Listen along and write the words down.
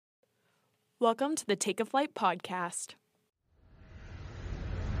Welcome to the Take a Flight podcast.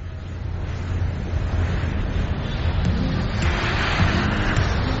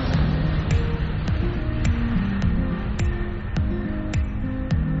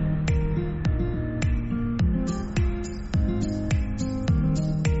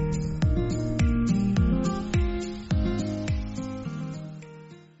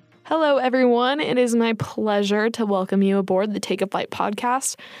 Hello, everyone. It is my pleasure to welcome you aboard the Take a Flight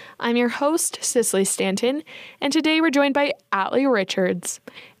podcast. I'm your host, Cicely Stanton, and today we're joined by Atlee Richards.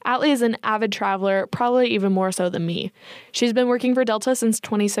 Atlee is an avid traveler, probably even more so than me. She's been working for Delta since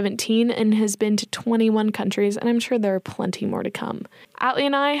 2017 and has been to 21 countries, and I'm sure there are plenty more to come. Atlee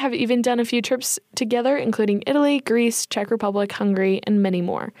and I have even done a few trips together, including Italy, Greece, Czech Republic, Hungary, and many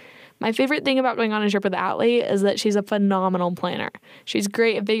more. My favorite thing about going on a trip with Atlee is that she's a phenomenal planner. She's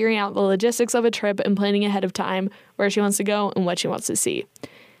great at figuring out the logistics of a trip and planning ahead of time where she wants to go and what she wants to see.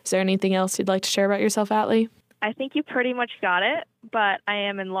 Is there anything else you'd like to share about yourself, Atlee? I think you pretty much got it, but I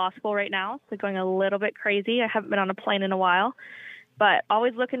am in law school right now, so going a little bit crazy. I haven't been on a plane in a while, but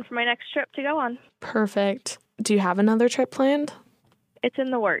always looking for my next trip to go on. Perfect. Do you have another trip planned? It's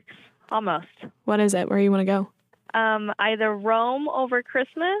in the works, almost. What is it? Where you want to go? Either Rome over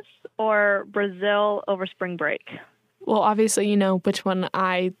Christmas or Brazil over spring break. Well, obviously, you know which one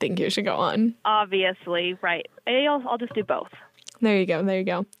I think you should go on. Obviously, right. I'll just do both. There you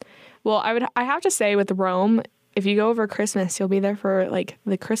go. Well, I have to say with Rome, if you go over Christmas, you'll be there for like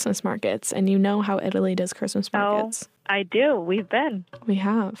the Christmas markets, and you know how Italy does Christmas markets. Oh, I do. We've been. We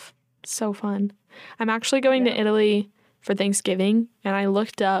have. So fun. I'm actually going to Italy for Thanksgiving, and I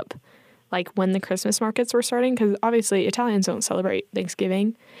looked up like when the Christmas markets were starting, because obviously Italians don't celebrate Thanksgiving.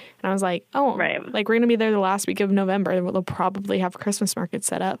 And I was like, like we're going to be there the last week of November. They'll probably have Christmas markets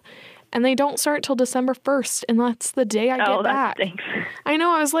set up. And they don't start till December 1st, and that's the day I get back. Stinks. I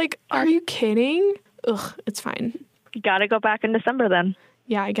know. I was like, are you kidding? Ugh, it's fine. You got to go back in December then.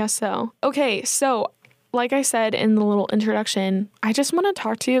 Yeah, I guess so. Okay, so like I said in the little introduction, I just want to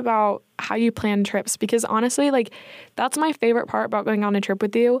talk to you about how you plan trips, because honestly, like that's my favorite part about going on a trip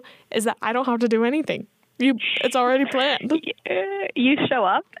with you is that I don't have to do anything. It's already planned. You show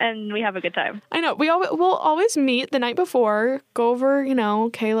up and we have a good time. I know. We'll always meet the night before, go over,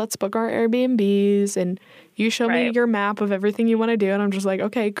 okay, let's book our Airbnbs, and you show me your map of everything you want to do, and I'm just like,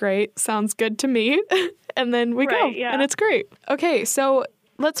 okay, great, sounds good to me. And then we go, and it's great. Okay, so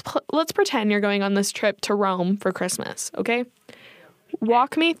let's pretend you're going on this trip to Rome for Christmas, okay?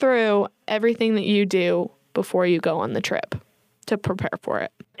 Walk me through everything that you do before you go on the trip to prepare for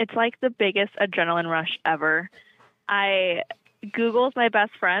it. It's like the biggest adrenaline rush ever. Google's my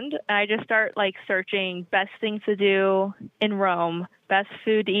best friend, and I just start like searching best things to do in Rome, best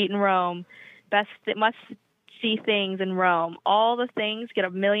food to eat in Rome, must-see things in Rome. All the things, get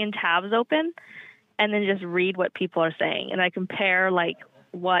a million tabs open, and then just read what people are saying. And I compare like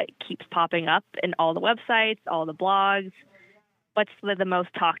what keeps popping up in all the websites, all the blogs, what's the most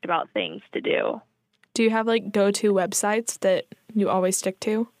talked about things to do. Do you have like go-to websites that you always stick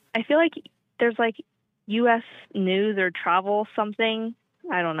to? I feel like there's like U.S. News or Travel something.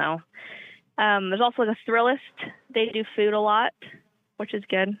 I don't know. There's also like a Thrillist. They do food a lot, which is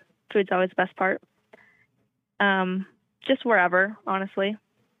good. Food's always the best part. Just wherever, honestly.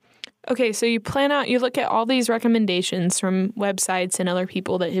 Okay, so you look at all these recommendations from websites and other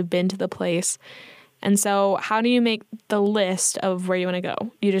people that have been to the place. And so how do you make the list of where you want to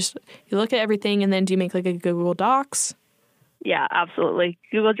go? You look at everything, and then do you make like a Google Docs? Yeah, absolutely.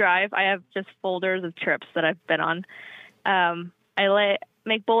 Google Drive. I have just folders of trips that I've been on. I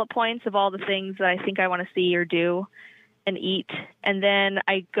make bullet points of all the things that I think I want to see or do and eat. And then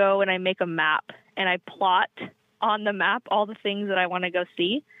I go and I make a map, and I plot on the map all the things that I want to go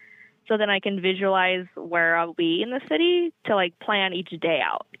see. So then I can visualize where I'll be in the city to like plan each day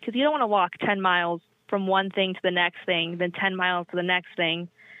out. Because you don't want to walk 10 miles from one thing to the next thing, then 10 miles to the next thing.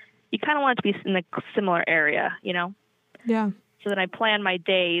 You kind of want it to be in a similar area, Yeah. So then I plan my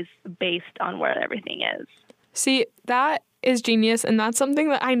days based on where everything is. See, that is genius, and that's something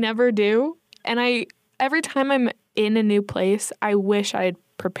that I never do. And every time I'm in a new place, I wish I had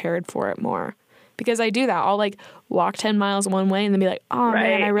prepared for it more. Because I do that. I'll like walk 10 miles one way and then be like, oh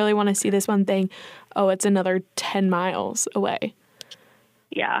man, I really want to see this one thing. Oh, it's another 10 miles away.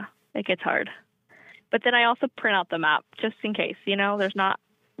 Yeah, it gets hard. But then I also print out the map just in case, there's not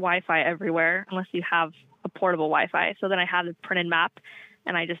Wi-Fi everywhere unless you have a portable Wi-Fi. So then I have the printed map,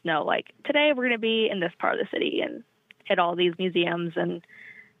 and I just know like today we're going to be in this part of the city and hit all these museums and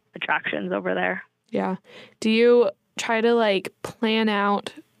attractions over there. Yeah. Do you try to like plan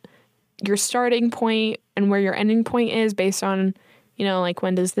out your starting point and where your ending point is based on, like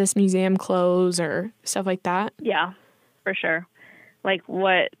when does this museum close or stuff like that? Yeah, for sure. Like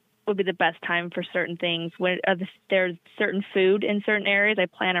what would be the best time for certain things? When there's certain food in certain areas, I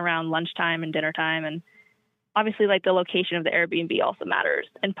plan around lunchtime and dinner time. And obviously, like the location of the Airbnb also matters,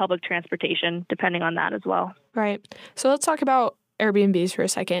 and public transportation, depending on that as well. Right. So let's talk about Airbnbs for a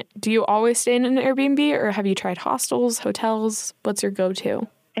second. Do you always stay in an Airbnb, or have you tried hostels, hotels? What's your go-to?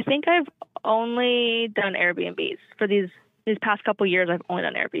 I think I've only done Airbnbs. For these past couple years, I've only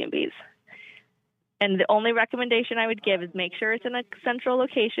done Airbnbs. And the only recommendation I would give is make sure it's in a central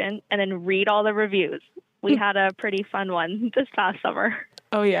location and then read all the reviews. We had a pretty fun one this past summer.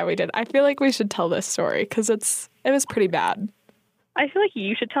 Oh, yeah, we did. I feel like we should tell this story because it was pretty bad. I feel like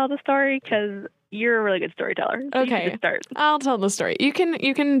you should tell the story because you're a really good storyteller. So Okay, you should start. I'll tell the story. You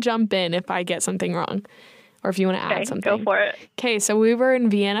can jump in if I get something wrong, or if you want to add something. Go for it. Okay, so we were in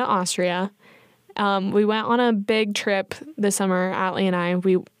Vienna, Austria. We went on a big trip this summer. Atlee and I,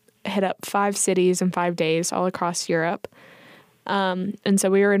 we hit up 5 cities in 5 days all across Europe. And so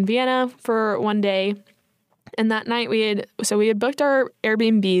we were in Vienna for one day. And that night we had booked our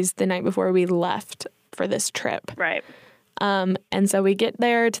Airbnbs the night before we left for this trip. Right. And so we get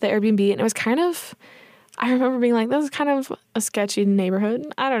there to the Airbnb, and it was I remember being like, this is kind of a sketchy neighborhood.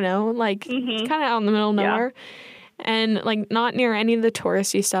 I don't know, like it's kind of out in the middle of nowhere, and like not near any of the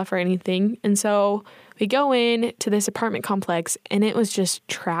touristy stuff or anything. And so we go in to this apartment complex, and it was just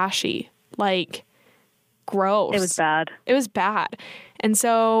trashy, like gross. It was bad. It was bad. And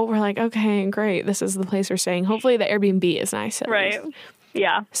so we're like, okay, great. This is the place we're staying. Hopefully the Airbnb is nice. Right.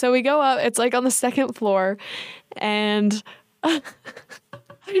 Yeah. So we go up. It's like on the 2nd floor. And I'm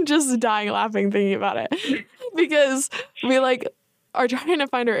just dying laughing thinking about it. Because we like are trying to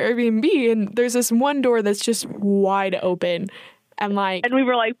find our Airbnb. And there's this one door that's just wide open. And we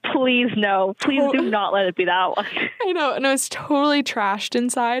were like, please no. Please do not let it be that one. I know. And it was totally trashed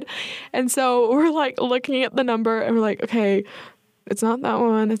inside. And so we're like looking at the number and we're like, okay, it's not that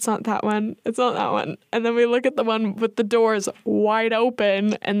one. It's not that one. It's not that one. And then we look at the one with the doors wide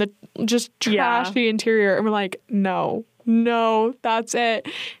open and the just trashy interior. And we're like, no, that's it.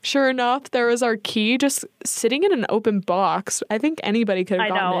 Sure enough, there was our key just sitting in an open box. I think anybody could have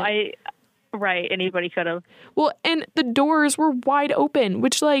gotten it. Right. Anybody could have. Well, and the doors were wide open,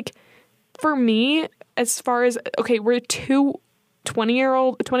 which like for me, as far as, okay, we're 2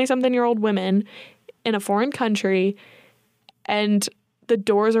 20-something-year-old women in a foreign country, and the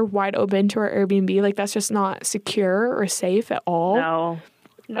doors are wide open to our Airbnb. Like, that's just not secure or safe at all. No.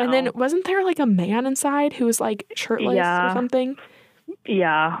 And then wasn't there like a man inside who was like shirtless or something?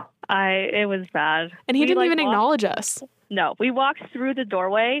 Yeah. It was bad. And he didn't even acknowledge us. No. We walked through the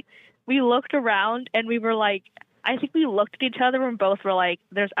doorway. We looked around and we were like, I think we looked at each other and both were like,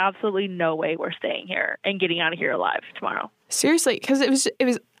 there's absolutely no way we're staying here and getting out of here alive tomorrow. Seriously, because it was,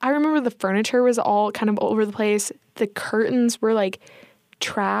 I remember the furniture was all kind of all over the place. The curtains were like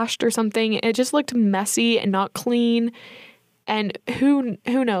trashed or something. It just looked messy and not clean. And who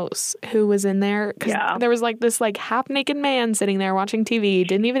knows who was in there? Because there was like this like half naked man sitting there watching TV,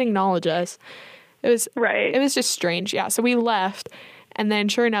 didn't even acknowledge us. It was just strange. Yeah. So we left. And then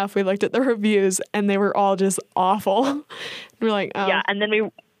sure enough, we looked at the reviews and they were all just awful. And we're like, oh. Yeah. And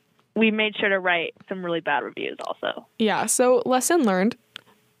then we made sure to write some really bad reviews also. Yeah. So lesson learned,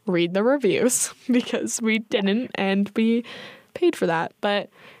 read the reviews because we didn't and we paid for that. But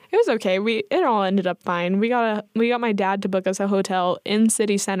it was okay. It all ended up fine. We got my dad to book us a hotel in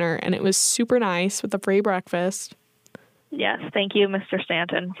city center, and it was super nice with a free breakfast. Yes. Thank you, Mr.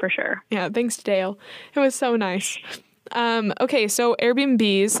 Stanton, for sure. Yeah. Thanks, Dale. It was so nice. Okay, so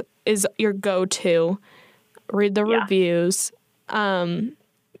Airbnbs is your go-to. Read the reviews. Do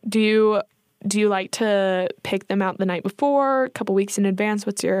you like to pick them out the night before, a couple weeks in advance?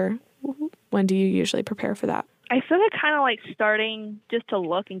 When do you usually prepare for that? I sort of kind of like starting just to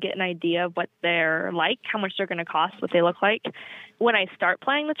look and get an idea of what they're like, how much they're going to cost, what they look like when I start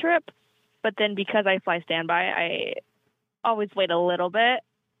planning the trip. But then because I fly standby, I always wait a little bit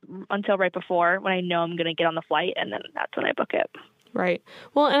until right before when I know I'm going to get on the flight, and then that's when I book it. Right.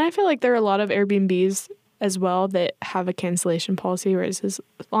 Well, and I feel like there are a lot of Airbnbs as well that have a cancellation policy where it's as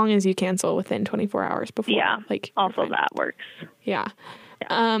long as you cancel within 24 hours before. Yeah, like also that works. Yeah.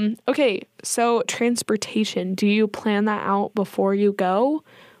 Okay, so transportation, do you plan that out before you go,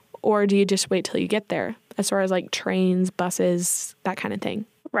 or do you just wait till you get there as far as like trains, buses, that kind of thing?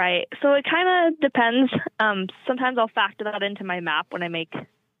 Right. So it kind of depends. Sometimes I'll factor that into my map when I make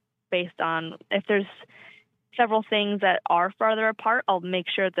based on if there's several things that are farther apart, I'll make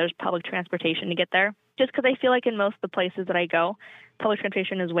sure that there's public transportation to get there. Just because I feel like in most of the places that I go, public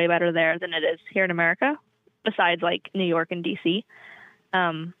transportation is way better there than it is here in America. besides like New York and DC.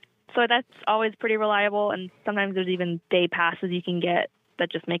 So that's always pretty reliable. And sometimes there's even day passes you can get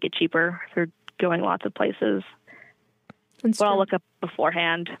that just make it cheaper if you're going lots of places. But I'll look up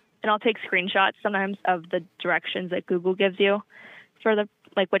beforehand, and I'll take screenshots sometimes of the directions that Google gives you for the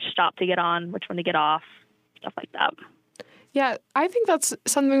which stop to get on, which one to get off, stuff like that. Yeah, I think that's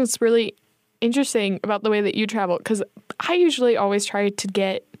something that's really interesting about the way that you travel, because I usually always try to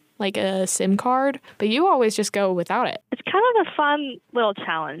get like a SIM card, but you always just go without it. It's kind of a fun little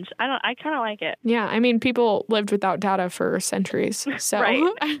challenge. I kind of like it. Yeah, I mean, people lived without data for centuries, so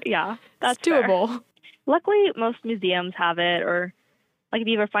right. Yeah, that's it's doable. Fair. Luckily, most museums have it, or like if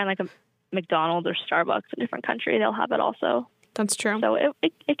you ever find like a McDonald's or Starbucks in a different country, they'll have it also. That's true. So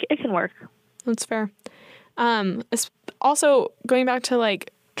it can work. That's fair. Also, going back to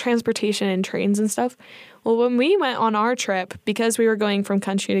like transportation and trains and stuff, well, when we went on our trip, because we were going from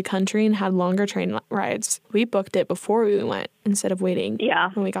country to country and had longer train rides, we booked it before we went instead of waiting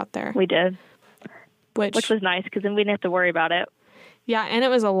when we got there. We did. Which was nice, because then we didn't have to worry about it. Yeah, and it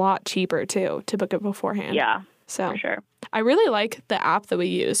was a lot cheaper, too, to book it beforehand. Yeah, so for sure. I really like the app that we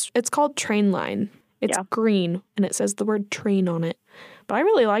used. It's called Trainline. It's green, and it says the word train on it. But I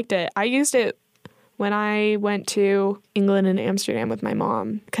really liked it. I used it when I went to England and Amsterdam with my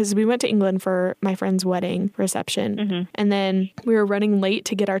mom, because we went to England for my friend's wedding reception. And then we were running late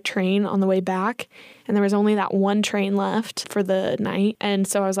to get our train on the way back, and there was only that one train left for the night. And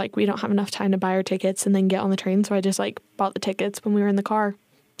so I was like, we don't have enough time to buy our tickets and then get on the train. So I just like bought the tickets when we were in the car,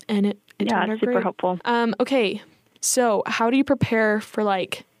 and it turned out super great. Helpful. Okay. So how do you prepare for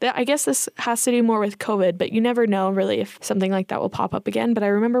I guess this has to do more with COVID, but you never know really if something like that will pop up again. But I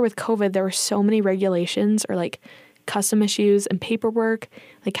remember with COVID, there were so many regulations or like custom issues and paperwork.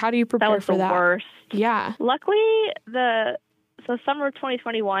 Like, how do you prepare for that? That was the worst. Yeah. Luckily, summer of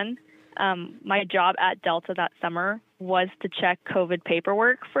 2021, my job at Delta that summer was to check COVID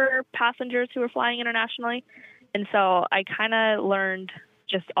paperwork for passengers who were flying internationally. And so I kind of learned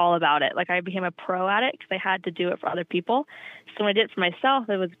just all about it. Like, I became a pro at it because I had to do it for other people. So when I did it for myself,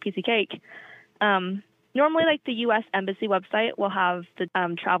 it was a piece of cake. Normally, like the U.S. Embassy website will have the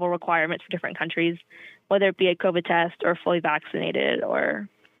travel requirements for different countries, whether it be a COVID test or fully vaccinated or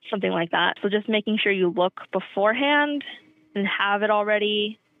something like that. So just making sure you look beforehand and have it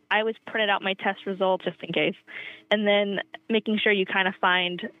already. I always printed out my test results just in case. And then making sure you kind of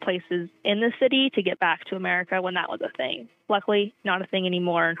find places in the city to get back to America when that was a thing. Luckily, not a thing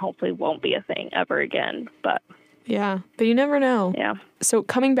anymore, and hopefully won't be a thing ever again. But yeah, but you never know. Yeah. So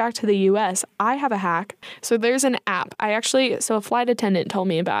coming back to the U.S., I have a hack. So there's an app. So a flight attendant told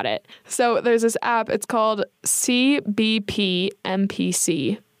me about it. So there's this app. It's called CBP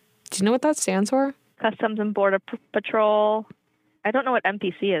MPC. Do you know what that stands for? Customs and Border Patrol. I don't know what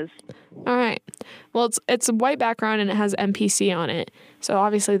MPC is. All right. Well, it's a white background and it has MPC on it. So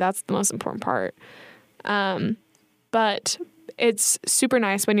obviously that's the most important part. But it's super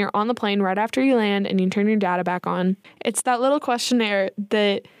nice when you're on the plane right after you land and you turn your data back on. It's that little questionnaire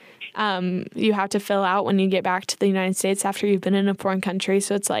that you have to fill out when you get back to the United States after you've been in a foreign country.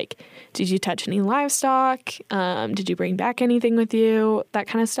 So it's like, did you touch any livestock? Did you bring back anything with you? That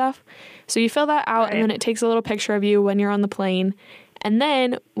kind of stuff. So you fill that out, and then it takes a little picture of you when you're on the plane. And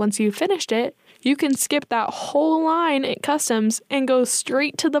then once you've finished it, you can skip that whole line at customs and go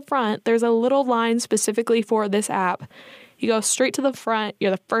straight to the front. There's a little line specifically for this app. You go straight to the front.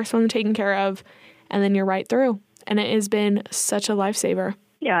 You're the first one taken care of, and then you're right through. And it has been such a lifesaver.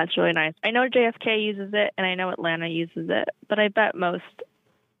 Yeah, it's really nice. I know JFK uses it, and I know Atlanta uses it, but I bet most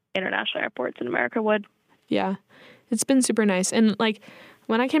international airports in America would. Yeah, it's been super nice. And like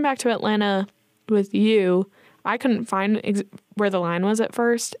when I came back to Atlanta with you, I couldn't find where the line was at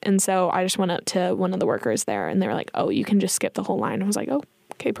first. And so I just went up to one of the workers there, and they were like, oh, you can just skip the whole line. I was like, oh,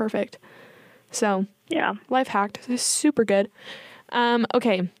 okay, perfect. So yeah, life hacked. It's super good.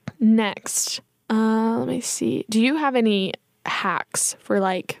 Okay, next. Let me see. Do you have any hacks for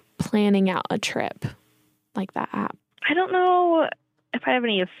like planning out a trip like that app? I don't know if I have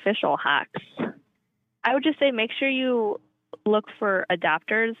any official hacks. I would just say make sure you look for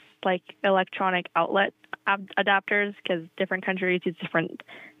adapters, like electronic outlet adapters, because different countries use different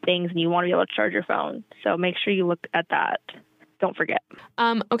things and you want to be able to charge your phone. So make sure you look at that. Don't forget.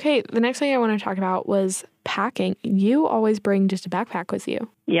 Okay, the next thing I want to talk about was packing. You always bring just a backpack with you.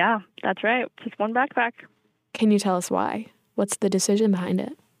 Yeah, that's right. Just one backpack. Can you tell us why? What's the decision behind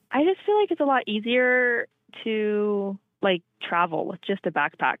it? I just feel like it's a lot easier to like travel with just a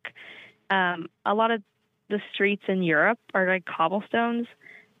backpack. A lot of the streets in Europe are like cobblestones,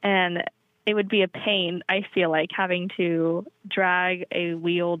 and it would be a pain, I feel like, having to drag a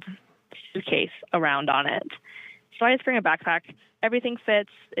wheeled suitcase around on it. So I just bring a backpack. Everything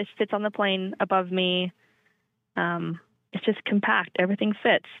fits. It fits on the plane above me. It's just compact. Everything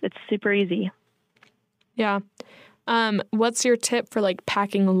fits. It's super easy. Yeah. What's your tip for like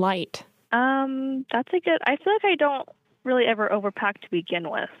packing light? That's a good. I feel like I don't really ever overpack to begin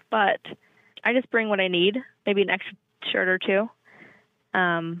with, but I just bring what I need. Maybe an extra shirt or two.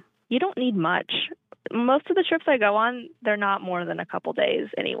 You don't need much. Most of the trips I go on, they're not more than a couple days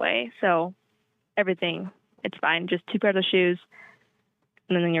anyway. So everything, it's fine. Just 2 pairs of shoes,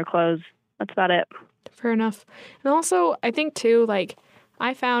 and then your clothes. That's about it. Fair enough. And also, I think too, like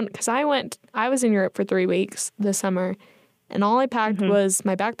I found, because I was in Europe for 3 weeks this summer, and all I packed was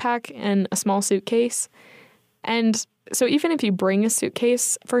my backpack and a small suitcase. And so even if you bring a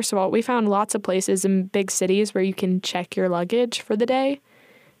suitcase, first of all, we found lots of places in big cities where you can check your luggage for the day.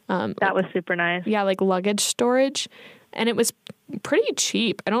 That was super nice. Yeah, like luggage storage. And it was pretty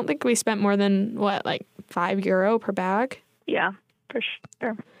cheap. I don't think we spent more than, like €5 per bag? Yeah, for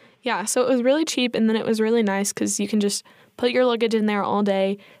sure. Yeah, so it was really cheap, and then it was really nice because you can just put your luggage in there all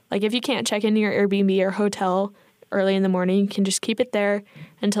day. Like if you can't check into your Airbnb or hotel early in the morning, you can just keep it there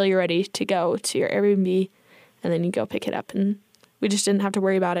until you're ready to go to your Airbnb, and then you go pick it up. And we just didn't have to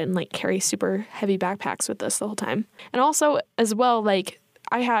worry about it and like carry super heavy backpacks with us the whole time. And also as well, like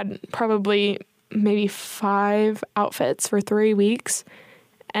I had probably maybe 5 outfits for 3 weeks,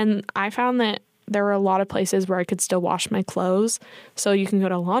 and I found that there were a lot of places where I could still wash my clothes. So you can go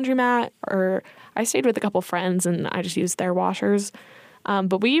to a laundromat, or I stayed with a couple friends and I just used their washers.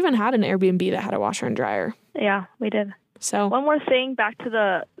 But we even had an Airbnb that had a washer and dryer. Yeah, we did. So one more thing back to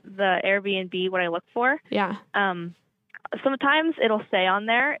the Airbnb, what I look for. Yeah. Sometimes it'll say on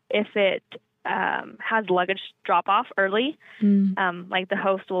there if it has luggage drop off early. Like the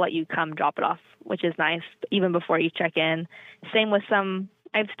host will let you come drop it off, which is nice, even before you check in. Same with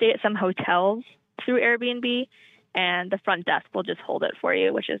I've stayed at some hotels through Airbnb, and the front desk will just hold it for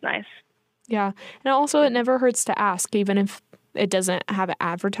you, which is nice. Yeah. And also, it never hurts to ask, even if it doesn't have it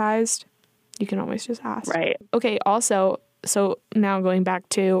advertised. You can always just ask. Right. Okay, also, so now going back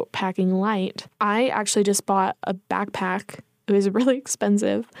to packing light, I actually just bought a backpack. It was really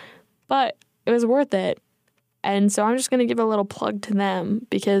expensive, but it was worth it. And so I'm just going to give a little plug to them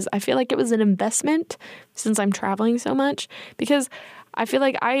because I feel like it was an investment since I'm traveling so much. Because I feel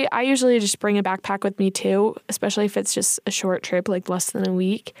like I usually just bring a backpack with me too, especially if it's just a short trip, like less than a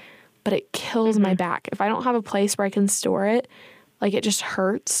week. But it kills my back. If I don't have a place where I can store it, like it just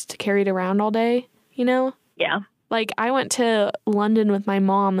hurts to carry it around all day, you know? Yeah. Like I went to London with my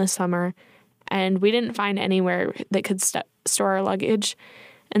mom this summer and we didn't find anywhere that could store our luggage.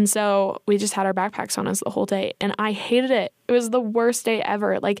 And so we just had our backpacks on us the whole day. And I hated it. It was the worst day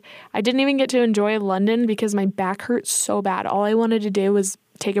ever. Like I didn't even get to enjoy London because my back hurt so bad. All I wanted to do was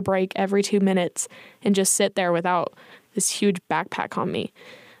take a break every 2 minutes and just sit there without this huge backpack on me.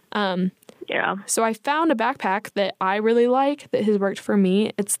 Yeah. So I found a backpack that I really like that has worked for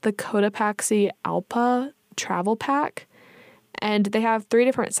me. It's the Cotopaxi Alpa travel pack. And they have 3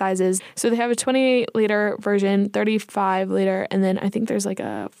 different sizes. So they have a 28-liter version, 35-liter, and then I think there's like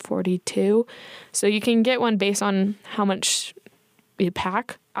a 42. So you can get one based on how much you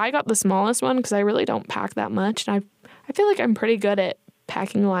pack. I got the smallest one because I really don't pack that much. And I feel like I'm pretty good at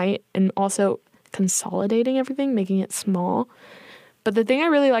packing light and also consolidating everything, making it small. But the thing I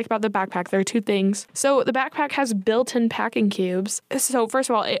really like about the backpack, there are 2 things. So the backpack has built-in packing cubes. So first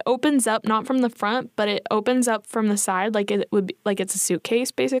of all, it opens up not from the front, but it opens up from the side like it would be like it's a suitcase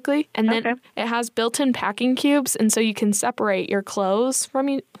basically. And then it has built-in packing cubes, and so you can separate your clothes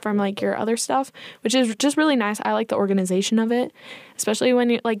from like your other stuff, which is just really nice. I like the organization of it, especially when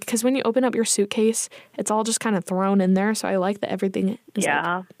you because when you open up your suitcase, it's all just kind of thrown in there. So I like that everything is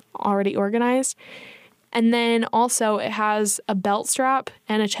like, already organized. And then also it has a belt strap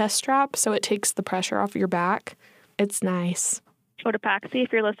and a chest strap, so it takes the pressure off your back. It's nice. Cotopaxi,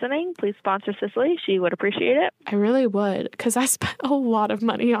 if you're listening, please sponsor Cicely. She would appreciate it. I really would, because I spent a lot of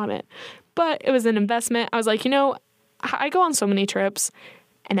money on it. But it was an investment. I was like, I go on so many trips,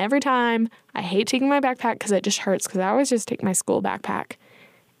 and every time I hate taking my backpack because it just hurts, because I always just take my school backpack.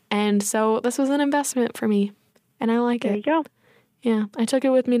 And so this was an investment for me, and I like it. There you go. Yeah, I took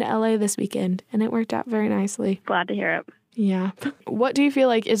it with me to LA this weekend, and it worked out very nicely. Glad to hear it. Yeah. What do you feel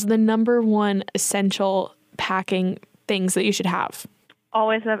like is the number one essential packing things that you should have?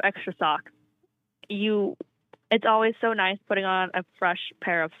 Always have extra socks. It's always so nice putting on a fresh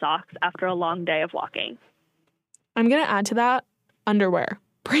pair of socks after a long day of walking. I'm going to add to that underwear.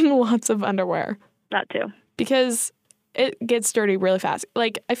 Bring lots of underwear. That too. Because it gets dirty really fast.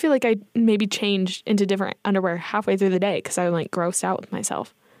 Like, I feel like I maybe changed into different underwear halfway through the day because I'm, like, grossed out with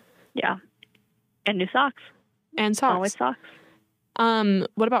myself. Yeah. And new socks. And socks. Always socks.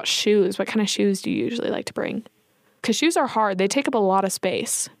 What about shoes? What kind of shoes do you usually like to bring? Because shoes are hard. They take up a lot of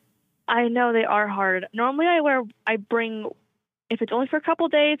space. I know they are hard. Normally if it's only for a couple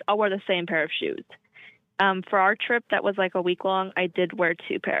days, I'll wear the same pair of shoes. For our trip that was like a week long, I did wear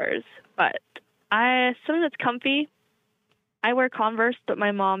 2 pairs. But something that's comfy. I wear Converse, but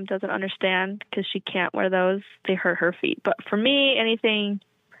my mom doesn't understand because she can't wear those. They hurt her feet. But for me, anything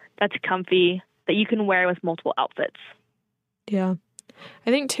that's comfy that you can wear with multiple outfits. Yeah.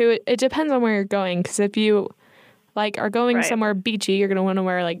 I think, too, it depends on where you're going. Because if you, like, are going somewhere beachy, you're going to want to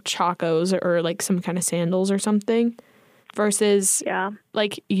wear, like, chacos or, like, some kind of sandals or something. Versus,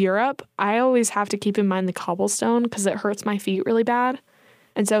 like, Europe, I always have to keep in mind the cobblestone because it hurts my feet really bad.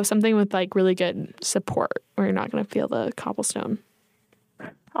 And so something with, like, really good support where you're not going to feel the cobblestone.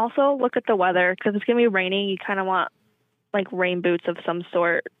 Also, look at the weather because it's going to be raining. You kind of want, like, rain boots of some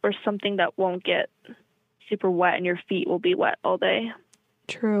sort or something that won't get super wet and your feet will be wet all day.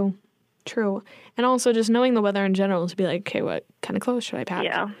 True. And also just knowing the weather in general to be like, okay, what kind of clothes should I pack?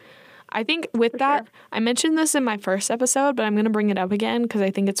 Yeah. I think with that, sure. I mentioned this in my first episode, but I'm going to bring it up again because I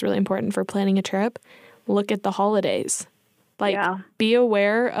think it's really important for planning a trip. Look at the holidays. Like, be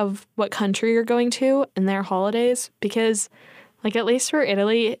aware of what country you're going to and their holidays because, like, at least for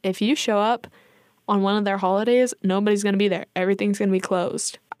Italy, if you show up on one of their holidays, nobody's going to be there. Everything's going to be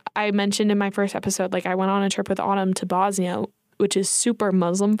closed. I mentioned in my first episode, like, I went on a trip with Autumn to Bosnia, which is super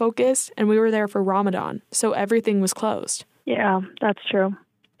Muslim focused, and we were there for Ramadan, so everything was closed. Yeah, that's true.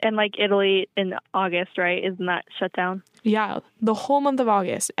 And, like, Italy in August, right? Isn't that shut down? Yeah, the whole month of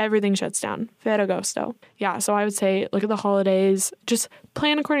August, everything shuts down. Ferragosto. Yeah, so I would say look at the holidays. Just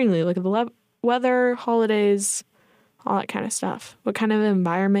plan accordingly. Look at the weather, holidays, all that kind of stuff. What kind of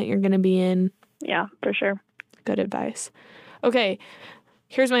environment you're going to be in. Yeah, for sure. Good advice. Okay,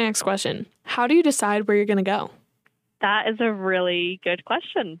 here's my next question. How do you decide where you're going to go? That is a really good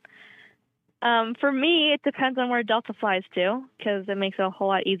question. For me, it depends on where Delta flies to because it makes it a whole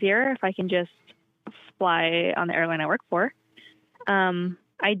lot easier if I can just fly on the airline I work for.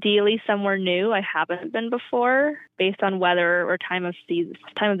 Ideally, somewhere new I haven't been before based on weather or time of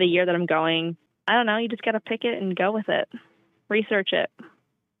the year that I'm going. I don't know. You just got to pick it and go with it. Research it.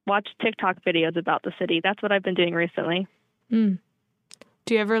 Watch TikTok videos about the city. That's what I've been doing recently. Do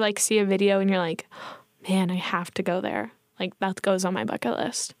you ever, like, see a video and you're like, man, I have to go there? Like, that goes on my bucket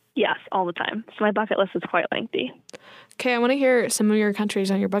list. Yes, all the time. So my bucket list is quite lengthy. Okay, I want to hear some of your countries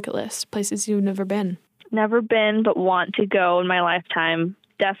on your bucket list, places you've never been. Never been, but want to go in my lifetime.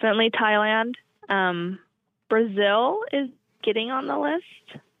 Definitely Thailand. Brazil is getting on the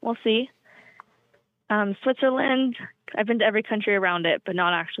list. We'll see. Switzerland. I've been to every country around it, but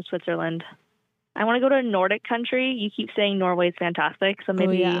not actually Switzerland. I want to go to a Nordic country. You keep saying Norway is fantastic, so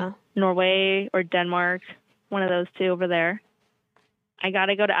maybe Norway or Denmark, one of those 2 over there. I got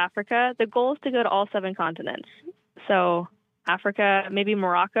to go to Africa. The goal is to go to all 7 continents. So Africa, maybe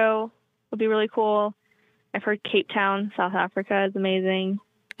Morocco would be really cool. I've heard Cape Town, South Africa is amazing.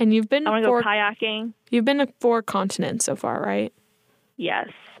 And you've been I want to go kayaking. You've been to 4 continents so far, right? Yes.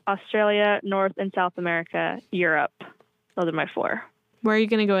 Australia, North and South America, Europe. Those are my 4. Where are you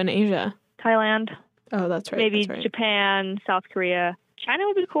going to go in Asia? Thailand. Oh, that's right. Maybe that's right. Japan, South Korea. China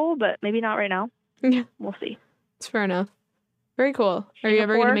would be cool, but maybe not right now. Yeah. We'll see. It's fair enough. Very cool. Are you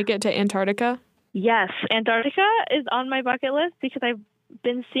ever going to make it to Antarctica? Yes. Antarctica is on my bucket list because I've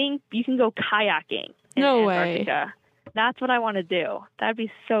been seeing you can go kayaking in Antarctica. Way. That's what I want to do. That'd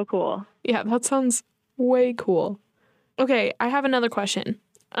be so cool. Yeah, that sounds way cool. Okay, I have another question.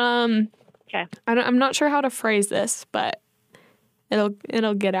 Okay. I'm not sure how to phrase this, but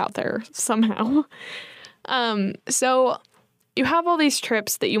it'll get out there somehow. So you have all these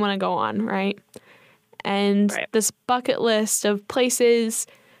trips that you want to go on, right? And this bucket list of places,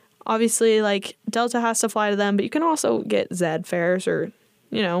 obviously, like, Delta has to fly to them, but you can also get Zed fares or,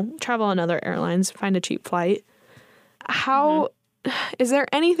 travel on other airlines, find a cheap flight. Is there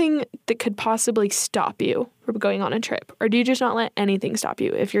anything that could possibly stop you from going on a trip? Or do you just not let anything stop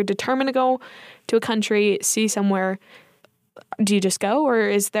you? If you're determined to go to a country, see somewhere, do you just go? Or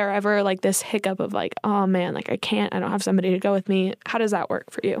is there ever, like, this hiccup of, like, oh, man, like, I don't have somebody to go with me? How does that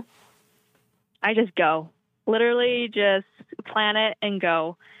work for you? I just go. Literally just plan it and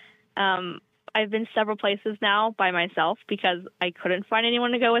go. I've been several places now by myself because I couldn't find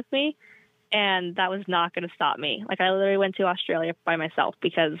anyone to go with me, and that was not going to stop me. Like, I literally went to Australia by myself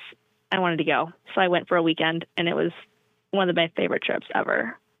because I wanted to go. So I went for a weekend, and it was one of my favorite trips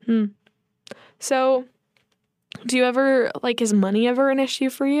ever. So do you ever, like, is money ever an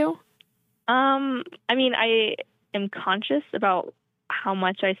issue for you? I mean, I am conscious about how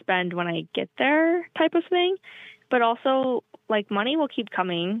much I spend when I get there type of thing. But also, like, money will keep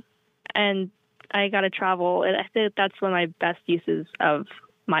coming, and I got to travel. And I think that's one of my best uses of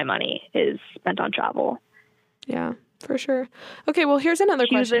my money is spent on travel. Yeah, for sure. Okay, well, here's another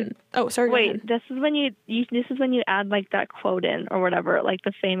question. Oh, sorry. Wait, this is when you add like that quote in or whatever, like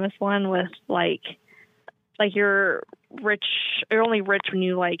the famous one with like you're rich, you're only rich when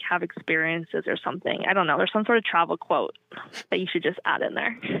you like have experiences or something. I don't know. There's some sort of travel quote that you should just add in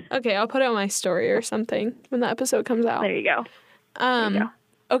there. Okay, I'll put it on my story or something when the episode comes out. There you go.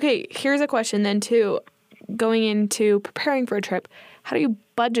 Okay, here's a question then too. Going into preparing for a trip, how do you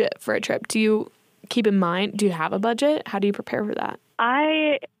budget for a trip? Do you keep in mind, do you have a budget? How do you prepare for that?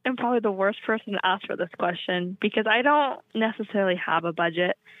 I am probably the worst person to ask for this question because I don't necessarily have a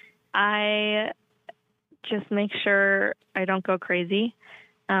budget. I just make sure I don't go crazy.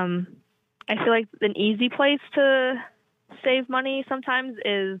 I feel like an easy place to save money sometimes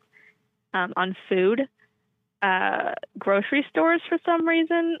is on food. Grocery stores, for some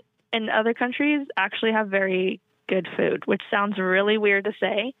reason, in other countries actually have very good food, which sounds really weird to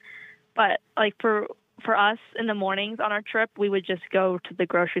say. But like for us in the mornings on our trip, we would just go to the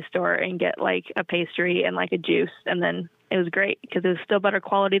grocery store and get like a pastry and like a juice. And then it was great because it was still better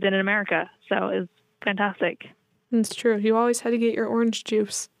quality than in America. So it was fantastic. It's true. You always had to get your orange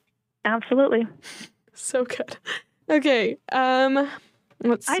juice. Absolutely. So good. Okay.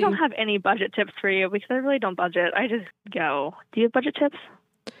 Let's see. I don't have any budget tips for you because I really don't budget. I just go. Do you have budget tips?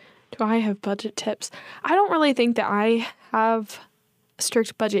 Do I have budget tips? I don't really think that I have a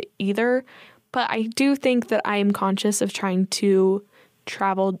strict budget either, but I do think that I am conscious of trying to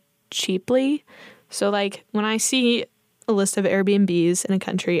travel cheaply. So like when I see a list of Airbnbs in a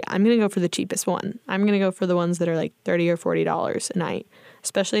country, I'm going to go for the cheapest one. I'm going to go for the ones that are like $30 or $40 a night,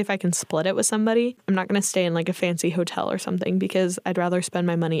 especially if I can split it with somebody. I'm not going to stay in like a fancy hotel or something because I'd rather spend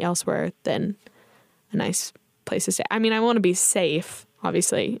my money elsewhere than a nice place to stay. I mean, I want to be safe,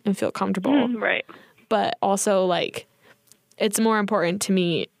 obviously, and feel comfortable. Right. But also, like, it's more important to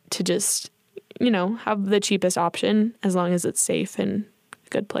me to just, have the cheapest option as long as it's safe and a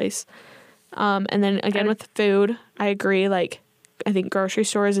good place. And then again, with food, I agree. Like, I think grocery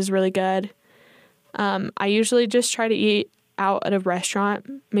stores is really good. I usually just try to eat out at a restaurant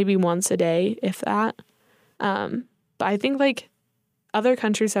maybe once a day, if that. But I think like other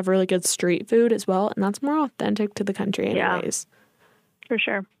countries have really good street food as well, and that's more authentic to the country anyways. Yeah, for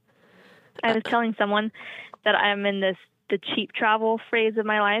sure. I was telling someone that I'm in the cheap travel phase of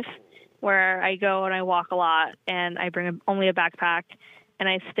my life where I go and I walk a lot and I bring only a backpack and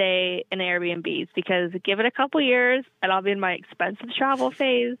I stay in Airbnbs because give it a couple years and I'll be in my expensive travel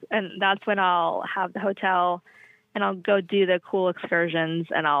phase, and that's when I'll have the hotel and I'll go do the cool excursions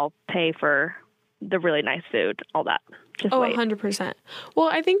and I'll pay for the really nice food, all that. Just wait. 100%. Well,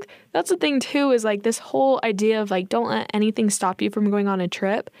 I think that's the thing too is like this whole idea of like don't let anything stop you from going on a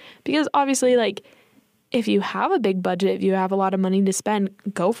trip, because obviously like if you have a big budget, if you have a lot of money to spend,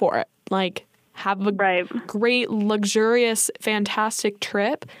 go for it. Like have a great, luxurious, fantastic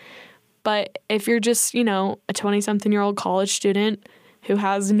trip. But if you're just, a 20-something-year-old college student who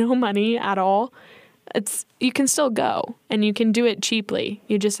has no money at all, you can still go and you can do it cheaply.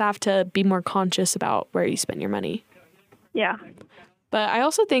 You just have to be more conscious about where you spend your money. Yeah. But I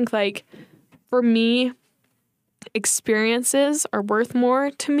also think like for me, experiences are worth more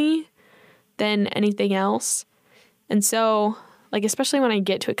to me than anything else. And so like, especially when I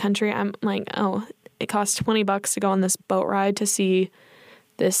get to a country, I'm like, oh, it costs $20 to go on this boat ride to see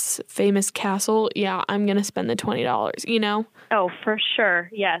this famous castle. Yeah, I'm going to spend the $20, Oh, for sure.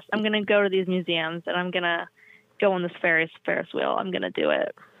 Yes. I'm going to go to these museums and I'm going to go on this Ferris wheel. I'm going to do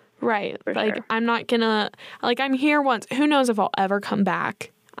it. Right. For like, sure. I'm not going to, like, I'm here once. Who knows if I'll ever come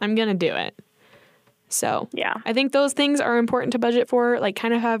back? I'm going to do it. So, yeah, I think those things are important to budget for, like,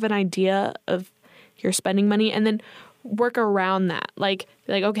 kind of have an idea of your spending money and then work around that. Like,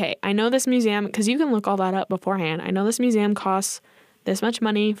 okay, I know this museum, because you can look all that up beforehand. I know this museum costs this much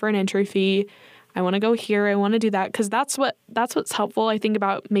money for an entry fee. I want to go here. I want to do that. Because that's what's helpful, I think,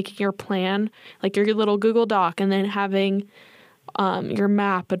 about making your plan, like your little Google Doc, and then having your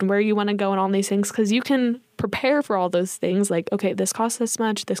map and where you want to go and all these things. Because you can prepare for all those things. Like, okay, this costs this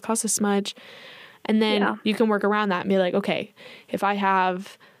much. This costs this much. And then you can work around that and be like, okay, if I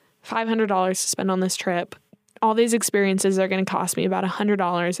have $500 to spend on this trip, all these experiences are going to cost me about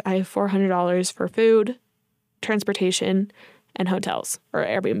 $100. I have $400 for food, transportation, and hotels or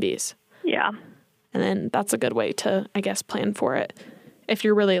Airbnbs. Yeah. And then that's a good way to, I guess, plan for it. if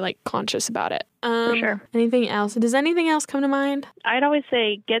you're really like conscious about it. For sure. Anything else? Does anything else come to mind? I'd always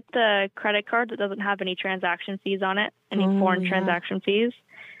say get the credit card that doesn't have any transaction fees on it, any foreign transaction fees.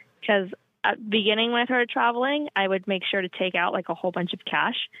 Because at the beginning when I started traveling, I would make sure to take out like a whole bunch of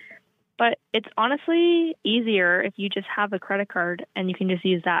cash. But it's honestly easier if you just have a credit card and you can just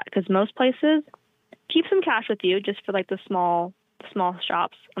use that. Because most places keep some cash with you just for like the small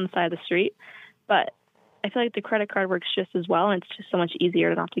shops on the side of the street. But I feel like the credit card works just as well, and it's just so much easier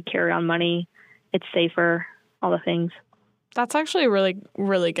to not have to carry on money. It's safer, all the things. That's actually a really,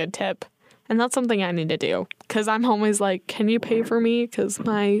 really good tip. And that's something I need to do because I'm always like, can you pay for me? Because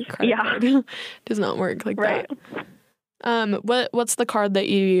my credit card does not work like that. What's the card that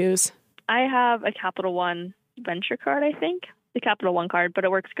you use? I have a Capital One Venture card, I think. The Capital One card, but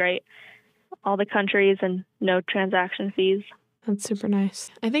it works great. All the countries and no transaction fees. That's super nice.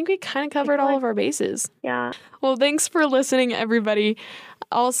 I think we kind of covered all of our bases. Yeah. Well, thanks for listening, everybody.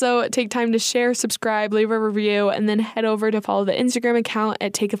 Also, take time to share, subscribe, leave a review, and then head over to follow the Instagram account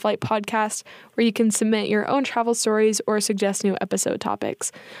at Take a Flight Podcast, where you can submit your own travel stories or suggest new episode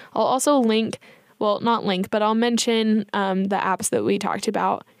topics. I'll also I'll mention the apps that we talked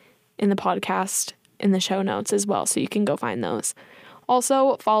about in the podcast in the show notes as well, so you can go find those.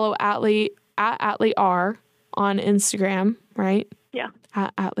 Also, follow Atlee at AtleeR on Instagram, right? Yeah.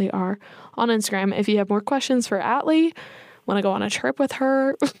 At AtleeR on Instagram. If you have more questions for Atlee, want to go on a trip with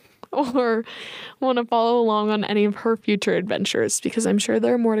her, or want to follow along on any of her future adventures, because I'm sure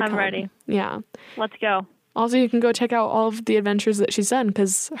there are more to come. I'm ready. Yeah. Let's go. Also, you can go check out all of the adventures that she's done,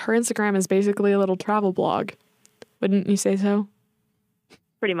 because her Instagram is basically a little travel blog. Wouldn't you say so?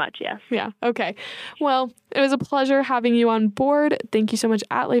 Pretty much, yes. Yeah. Okay. Well, it was a pleasure having you on board. Thank you so much,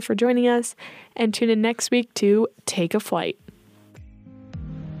 Atlee, for joining us. And tune in next week to Take a Flight.